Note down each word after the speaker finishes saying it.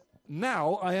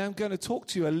now I am going to talk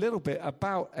to you a little bit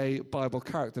about a Bible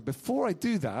character. Before I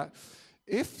do that,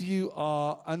 if you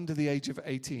are under the age of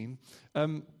 18,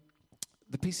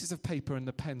 the pieces of paper and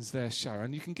the pens there,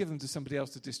 Sharon, you can give them to somebody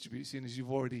else to distribute, seeing as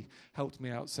you've already helped me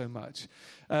out so much.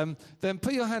 Then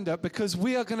put your hand up, because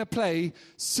we are going to play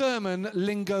Sermon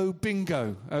Lingo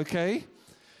Bingo, okay?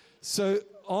 So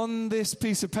on this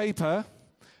piece of paper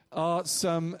are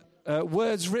some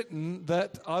words written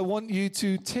that I want you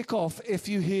to tick off if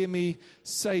you hear me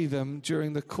say them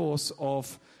during the course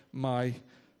of my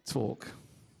talk.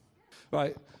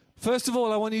 Right. First of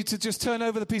all, I want you to just turn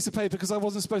over the piece of paper, because I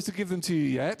wasn't supposed to give them to you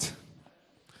yet,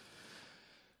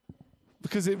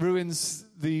 because it ruins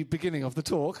the beginning of the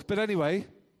talk. But anyway,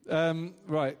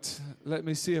 right, let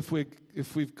me see if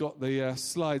we've got the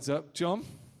slides up. John?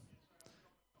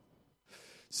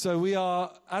 So we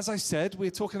are, as I said, we're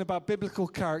talking about biblical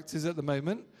characters at the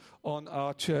moment on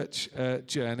our church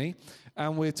journey,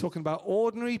 and we're talking about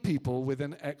ordinary people with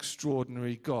an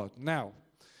extraordinary God. Now,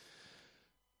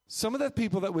 some of the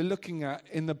people that we're looking at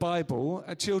in the Bible,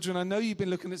 children, I know you've been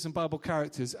looking at some Bible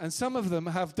characters, and some of them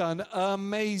have done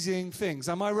amazing things.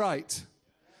 Am I right?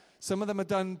 Some of them have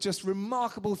done just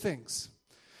remarkable things.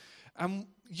 And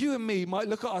you and me might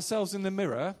look at ourselves in the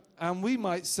mirror, and we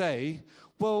might say,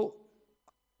 well,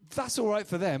 that's all right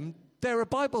for them. They're a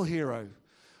Bible hero.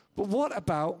 But what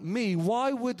about me?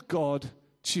 Why would God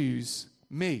choose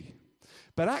me?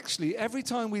 But actually, every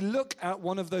time we look at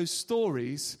one of those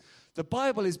stories, the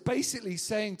Bible is basically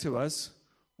saying to us,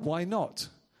 why not?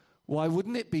 Why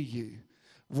wouldn't it be you?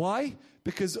 Why?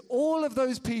 Because all of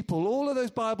those people, all of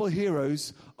those Bible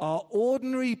heroes are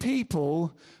ordinary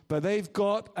people, but they've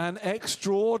got an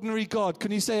extraordinary God.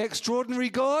 Can you say extraordinary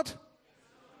God?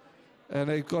 And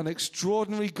they've got an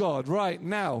extraordinary God. Right,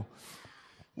 now,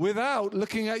 without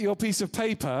looking at your piece of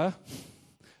paper,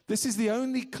 this is the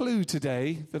only clue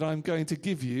today that I'm going to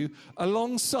give you,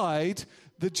 alongside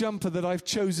the jumper that I've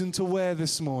chosen to wear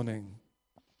this morning.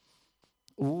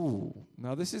 Ooh,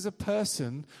 now this is a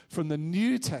person from the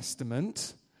New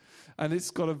Testament, and it's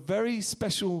got a very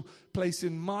special place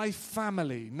in my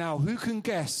family. Now, who can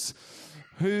guess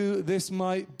who this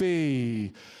might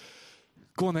be?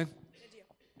 Go on then. Lydia.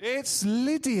 It's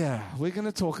Lydia. We're going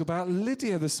to talk about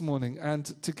Lydia this morning, and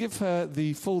to give her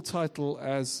the full title,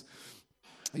 as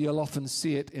you'll often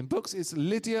see it in books, it's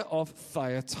Lydia of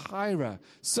Thyatira.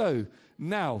 So,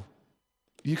 now,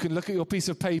 you can look at your piece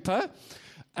of paper,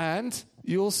 and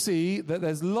you'll see that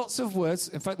there's lots of words.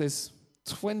 In fact, there's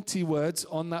 20 words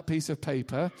on that piece of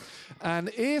paper. And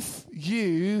if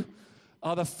you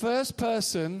are the first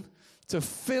person to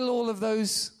fill all of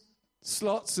those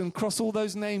slots and cross all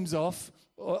those names off,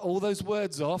 or all those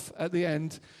words off at the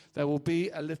end, there will be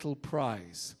a little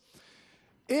prize.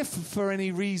 If, for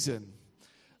any reason,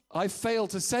 I fail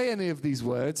to say any of these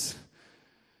words,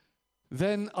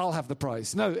 then I'll have the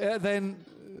prize. No, then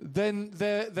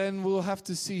we'll have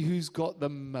to see who's got the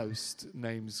most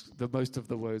names, the most of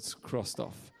the words crossed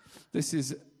off. This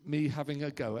is me having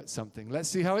a go at something. Let's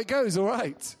see how it goes, all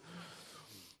right?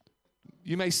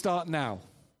 You may start now.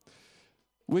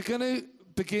 We're going to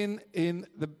begin in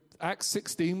the Acts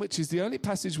 16, which is the only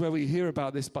passage where we hear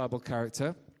about this Bible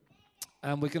character.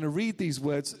 And we're going to read these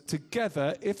words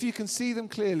together. If you can see them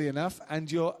clearly enough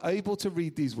and you're able to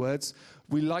read these words,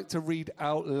 we like to read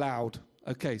out loud.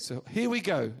 Okay, so here we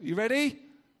go. You ready?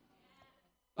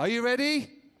 Are you ready? Yeah.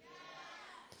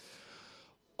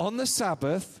 On the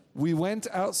Sabbath, we went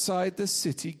outside the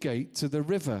city gate to the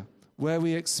river, where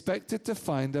we expected to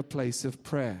find a place of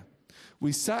prayer.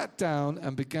 We sat down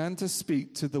and began to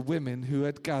speak to the women who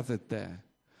had gathered there.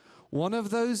 One of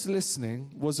those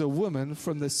listening was a woman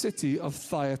from the city of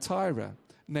Thyatira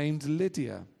named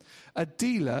Lydia, a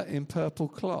dealer in purple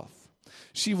cloth.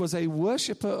 She was a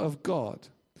worshipper of God.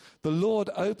 The Lord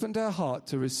opened her heart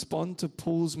to respond to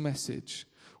Paul's message.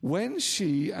 When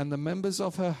she and the members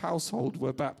of her household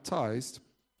were baptized,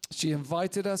 she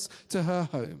invited us to her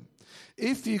home.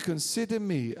 If you consider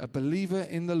me a believer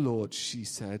in the Lord, she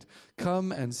said,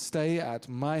 come and stay at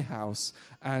my house.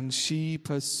 And she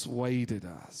persuaded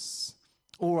us.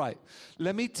 All right,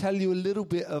 let me tell you a little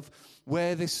bit of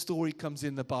where this story comes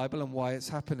in the Bible and why it's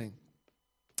happening.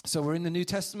 So we're in the New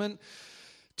Testament.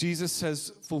 Jesus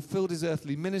has fulfilled his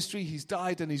earthly ministry. He's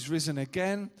died and he's risen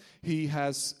again. He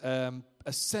has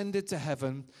ascended to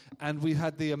heaven, and we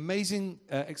had the amazing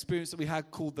experience that we had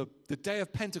called the Day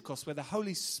of Pentecost, where the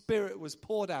Holy Spirit was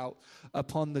poured out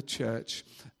upon the church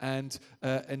and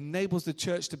enables the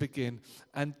church to begin.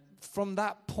 And from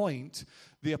that point,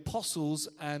 the apostles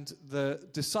and the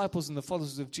disciples and the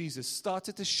followers of Jesus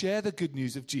started to share the good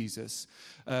news of Jesus,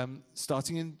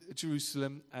 starting in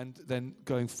Jerusalem and then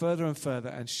going further and further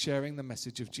and sharing the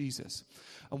message of Jesus.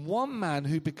 And one man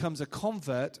who becomes a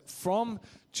convert from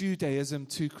Judaism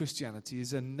to Christianity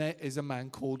is a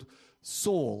man called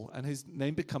Saul, and his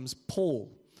name becomes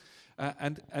Paul.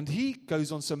 And he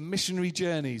goes on some missionary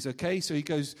journeys, okay? So he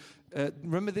goes,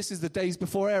 remember this is the days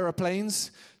before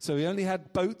aeroplanes, so he only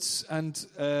had boats and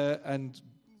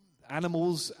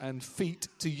animals and feet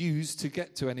to use to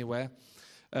get to anywhere.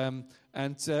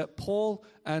 Paul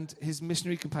and his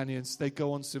missionary companions, they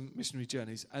go on some missionary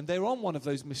journeys. And they're on one of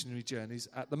those missionary journeys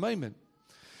at the moment.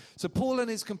 So Paul and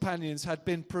his companions had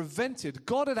been prevented.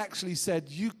 God had actually said,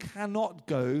 you cannot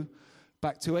go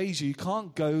back to Asia. You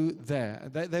can't go there.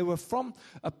 They were from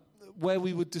where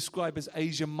we would describe as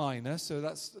Asia Minor, so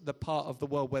that's the part of the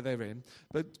world where they're in.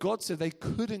 But God said they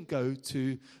couldn't go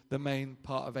to the main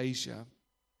part of Asia.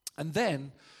 And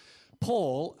then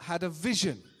Paul had a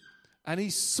vision, and he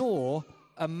saw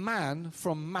a man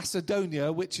from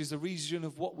Macedonia, which is a region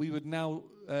of what we would now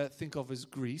think of as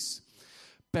Greece,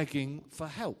 begging for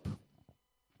help.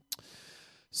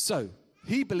 So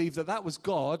he believed that was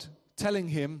God telling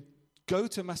him, go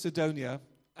to Macedonia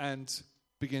and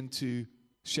begin to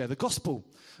share the gospel.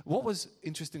 What was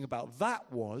interesting about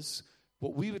that was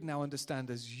what we would now understand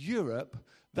as Europe.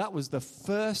 That was the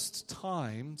first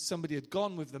time somebody had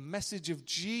gone with the message of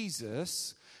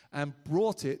Jesus and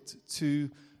brought it to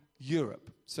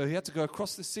Europe. So he had to go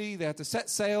across the sea, they had to set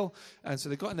sail, and so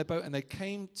they got in their boat and they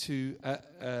came to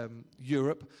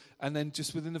Europe, and then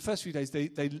just within the first few days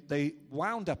they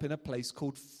wound up in a place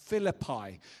called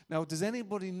Philippi. Now, does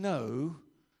anybody know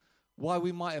why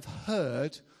we might have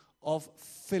heard of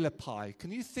Philippi?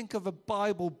 Can you think of a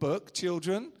Bible book,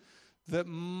 children, that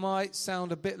might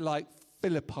sound a bit like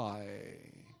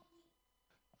Philippi?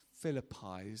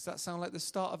 Philippi. Does that sound like the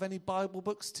start of any Bible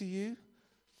books to you?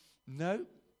 No?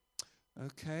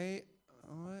 Okay.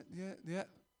 All right. Yeah.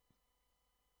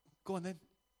 Go on then.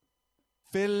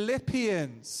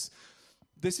 Philippians.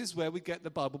 This is where we get the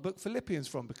Bible book Philippians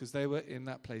from, because they were in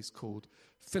that place called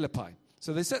Philippi.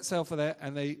 So they set sail for there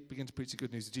and they begin to preach the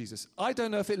good news of Jesus. I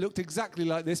don't know if it looked exactly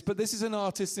like this, but this is an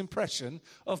artist's impression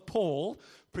of Paul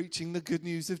preaching the good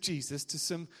news of Jesus to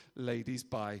some ladies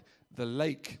by the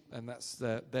lake. And that's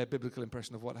their biblical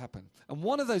impression of what happened. And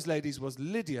one of those ladies was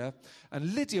Lydia,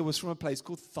 and Lydia was from a place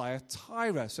called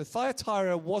Thyatira. So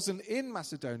Thyatira wasn't in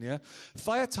Macedonia.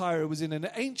 Thyatira was in an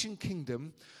ancient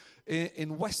kingdom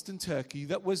in western Turkey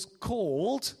that was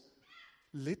called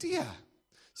Lydia.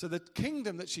 So the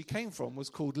kingdom that she came from was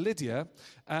called Lydia,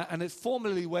 and it's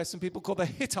formerly where some people called the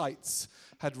Hittites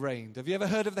had reigned. Have you ever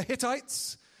heard of the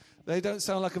Hittites? They don't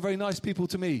sound like a very nice people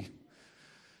to me.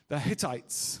 The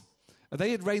Hittites.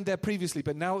 They had reigned there previously,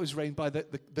 but now it was reigned by the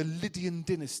Lydian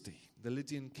dynasty, the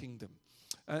Lydian kingdom.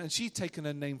 And she'd taken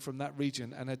her name from that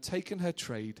region and had taken her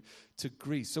trade to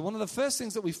Greece. So one of the first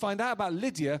things that we find out about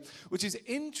Lydia, which is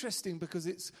interesting because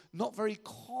it's not very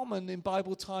common in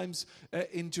Bible times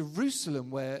in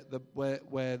Jerusalem where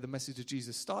the message of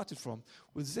Jesus started from,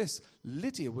 was this.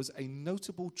 Lydia was a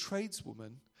notable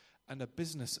tradeswoman and a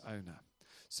business owner.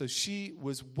 So she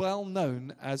was well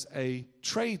known as a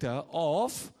trader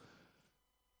of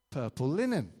purple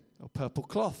linen or purple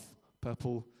cloth,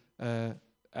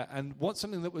 and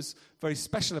something that was very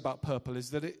special about purple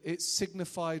is that it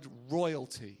signified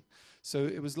royalty. So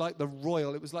it was like the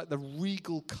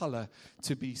regal color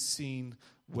to be seen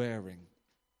wearing.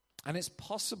 And it's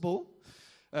possible,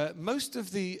 most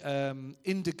of the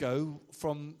indigo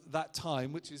from that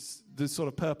time, which is the sort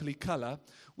of purpley color,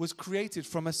 was created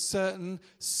from a certain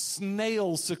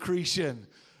snail secretion.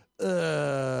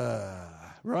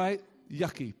 Right?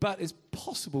 Yucky. But it's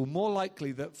possible, more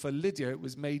likely, that for Lydia it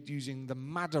was made using the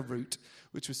madder root,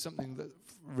 which was something that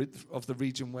of the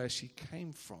region where she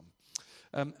came from.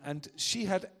 And she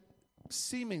had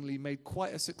seemingly made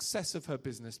quite a success of her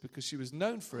business because she was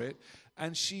known for it,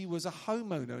 and she was a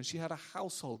homeowner and she had a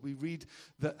household. We read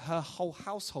that her whole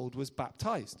household was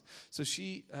baptized. So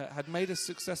she had made a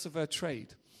success of her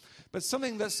trade. But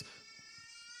something that's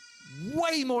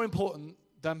way more important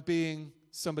than being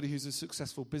somebody who's a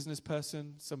successful business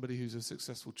person, somebody who's a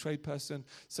successful trade person,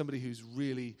 somebody who's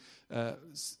really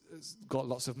got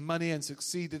lots of money and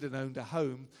succeeded and owned a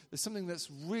home. There's something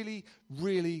that's really,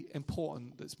 really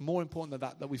important, that's more important than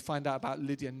that we find out about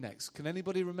Lydia next. Can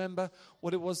anybody remember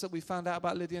what it was that we found out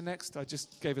about Lydia next? I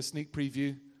just gave a sneak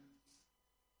preview.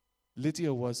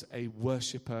 Lydia was a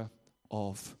worshipper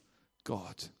of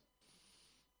God.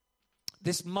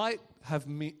 This might have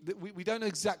we don't know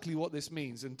exactly what this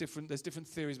means, and there's different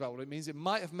theories about what it means. It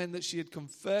might have meant that she had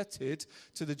converted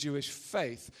to the Jewish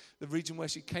faith. The region where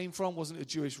she came from wasn't a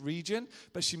Jewish region,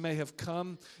 but she may have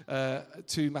come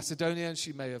to Macedonia, and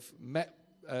she may have met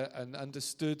and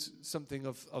understood something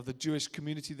of the Jewish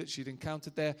community that she'd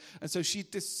encountered there. And so she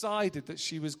decided that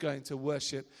she was going to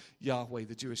worship Yahweh,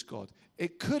 the Jewish God.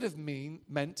 It could have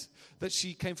meant that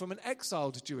she came from an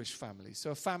exiled Jewish family, so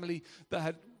a family that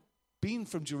had been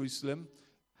from Jerusalem,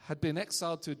 had been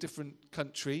exiled to a different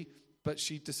country, but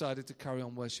she decided to carry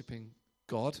on worshiping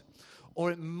God. Or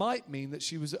it might mean that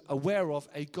she was aware of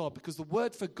a God, because the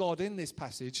word for God in this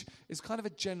passage is kind of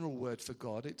a general word for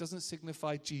God. It doesn't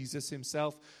signify Jesus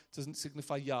himself, it doesn't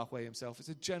signify Yahweh himself. It's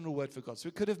a general word for God. So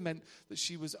it could have meant that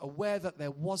she was aware that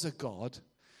there was a God,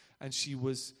 and she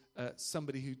was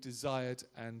somebody who desired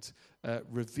and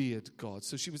revered God.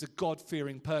 So she was a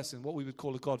God-fearing person, what we would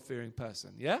call a God-fearing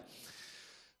person, yeah?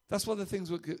 That's what the things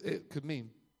it could mean.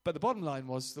 But the bottom line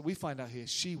was that we find out here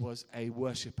she was a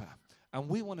worshiper. And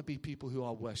we want to be people who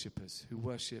are worshippers, who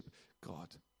worship God.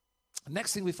 The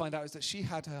next thing we find out is that she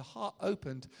had her heart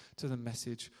opened to the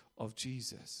message of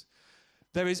Jesus.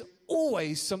 There is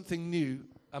always something new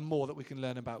and more that we can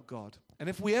learn about God. And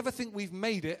if we ever think we've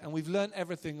made it and we've learned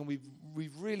everything and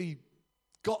we've really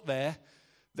got there,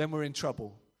 then we're in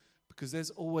trouble, because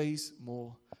there's always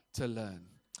more to learn.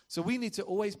 So we need to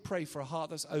always pray for a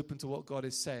heart that's open to what God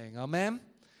is saying. Amen?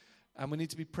 And we need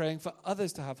to be praying for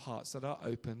others to have hearts that are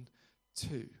open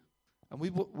too. And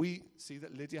we see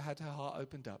that Lydia had her heart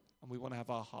opened up, and we want to have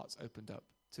our hearts opened up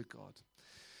to God.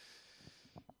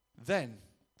 Then,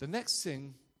 the next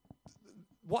thing,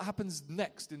 what happens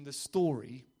next in the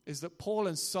story is that Paul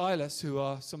and Silas, who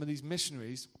are some of these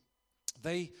missionaries,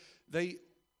 they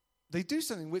do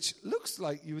something which looks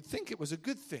like you would think it was a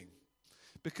good thing,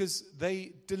 because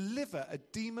they deliver a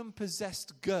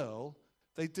demon-possessed girl.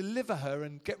 They deliver her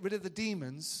and get rid of the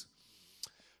demons.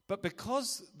 But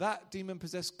because that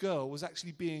demon-possessed girl was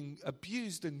actually being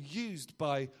abused and used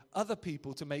by other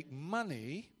people to make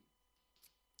money,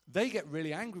 they get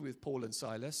really angry with Paul and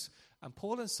Silas, and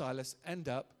Paul and Silas end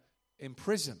up in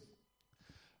prison.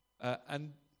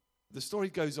 And the story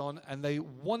goes on, and they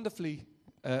wonderfully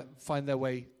find their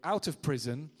way out of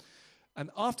prison.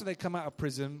 And after they come out of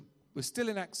prison, we're still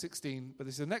in Acts 16, but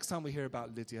this is the next time we hear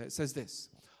about Lydia. It says this: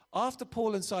 after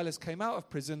Paul and Silas came out of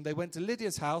prison, they went to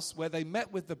Lydia's house, where they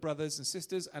met with the brothers and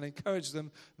sisters and encouraged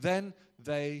them. Then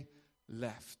they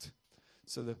left.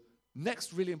 So the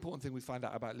next really important thing we find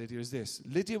out about Lydia is this: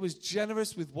 Lydia was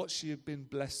generous with what she had been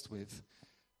blessed with,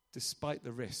 despite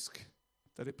the risk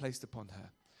that it placed upon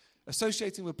her.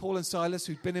 Associating with Paul and Silas,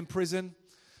 who'd been in prison,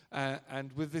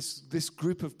 and with this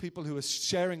group of people who were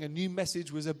sharing a new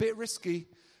message, was a bit risky,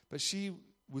 but she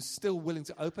was still willing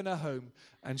to open her home,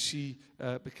 and she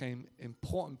became an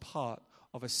important part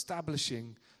of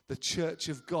establishing the Church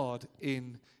of God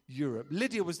in Europe.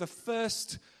 Lydia was the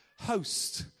first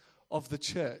host of the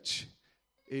church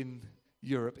in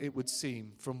Europe, it would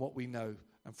seem, from what we know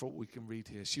and from what we can read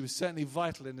here. She was certainly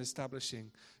vital in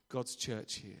establishing God's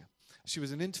church here. She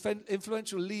was an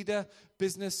influential leader,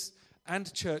 business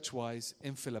and church-wise,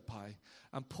 in Philippi.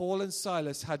 And Paul and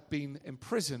Silas had been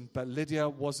imprisoned, but Lydia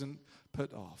wasn't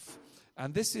put off.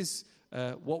 And this is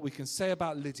what we can say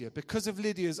about Lydia. Because of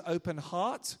Lydia's open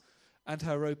heart and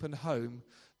her open home,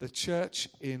 the church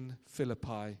in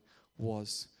Philippi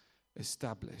was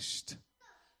established.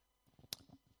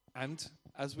 And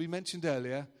as we mentioned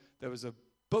earlier, there was a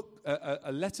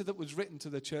letter that was written to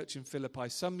the church in Philippi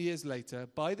some years later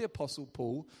by the Apostle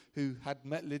Paul, who had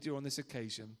met Lydia on this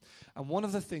occasion. And one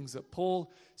of the things that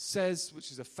Paul says, which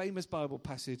is a famous Bible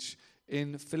passage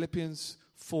in Philippians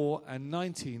 4 and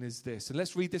 19, is this. And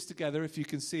let's read this together if you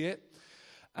can see it.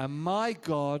 And my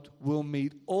God will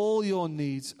meet all your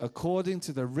needs according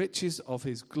to the riches of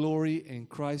his glory in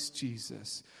Christ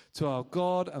Jesus. To our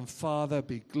God and Father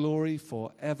be glory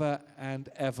forever and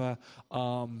ever.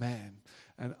 Amen.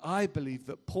 And I believe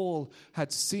that Paul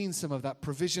had seen some of that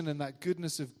provision and that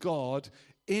goodness of God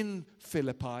in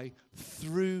Philippi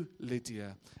through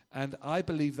Lydia. And I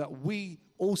believe that we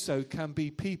also can be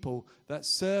people that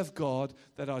serve God,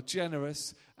 that are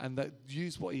generous, and that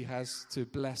use what he has to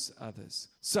bless others.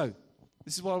 So,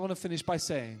 this is what I want to finish by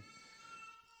saying.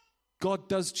 God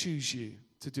does choose you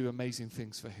to do amazing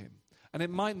things for him. And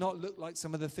it might not look like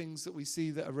some of the things that we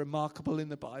see that are remarkable in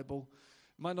the Bible.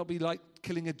 It might not be like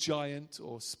killing a giant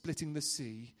or splitting the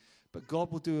sea, but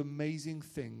God will do amazing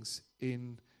things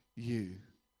in you.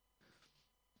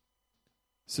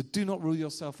 So do not rule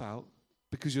yourself out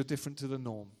because you're different to the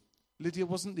norm. Lydia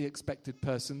wasn't the expected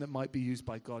person that might be used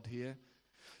by God here.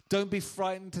 Don't be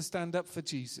frightened to stand up for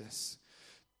Jesus.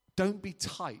 Don't be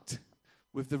tight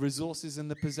with the resources and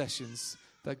the possessions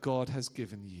that God has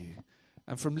given you.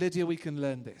 And from Lydia, we can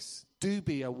learn this. Do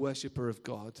be a worshiper of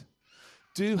God.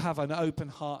 Do have an open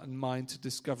heart and mind to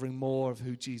discovering more of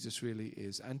who Jesus really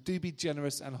is. And do be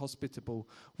generous and hospitable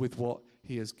with what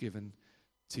he has given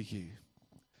to you.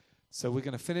 So we're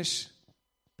going to finish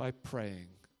by praying.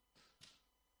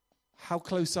 How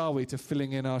close are we to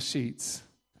filling in our sheets?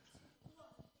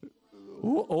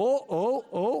 We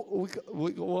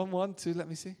got one, two, let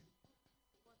me see.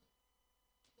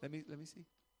 Let me see.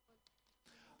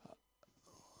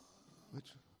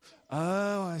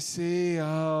 Oh, I see.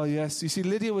 Oh, yes. You see,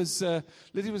 Lydia was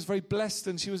very blessed,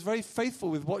 and she was very faithful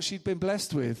with what she'd been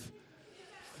blessed with.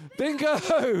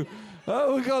 Bingo!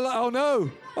 Oh, we got. Oh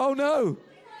no! Oh no!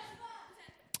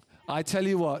 I tell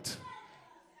you what.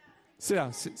 Sit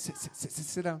down.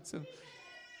 Sit down.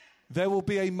 There will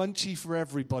be a munchie for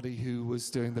everybody who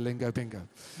was doing the lingo bingo.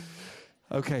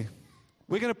 Okay,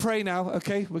 we're going to pray now.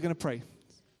 Okay, we're going to pray.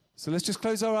 So let's just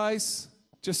close our eyes,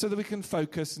 just so that we can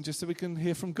focus and just so we can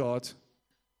hear from God.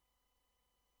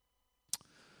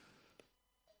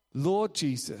 Lord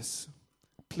Jesus,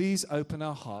 please open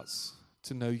our hearts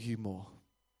to know you more.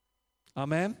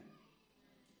 Amen.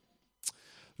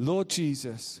 Lord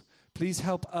Jesus, please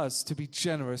help us to be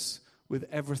generous with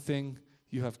everything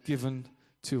you have given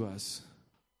to us.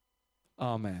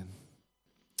 Amen.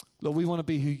 Lord, we want to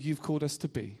be who you've called us to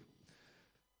be.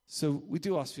 So we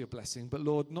do ask for your blessing, but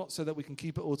Lord, not so that we can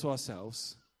keep it all to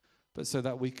ourselves, but so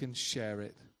that we can share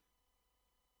it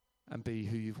and be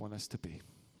who you want us to be.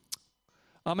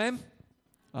 Amen.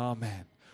 Amen.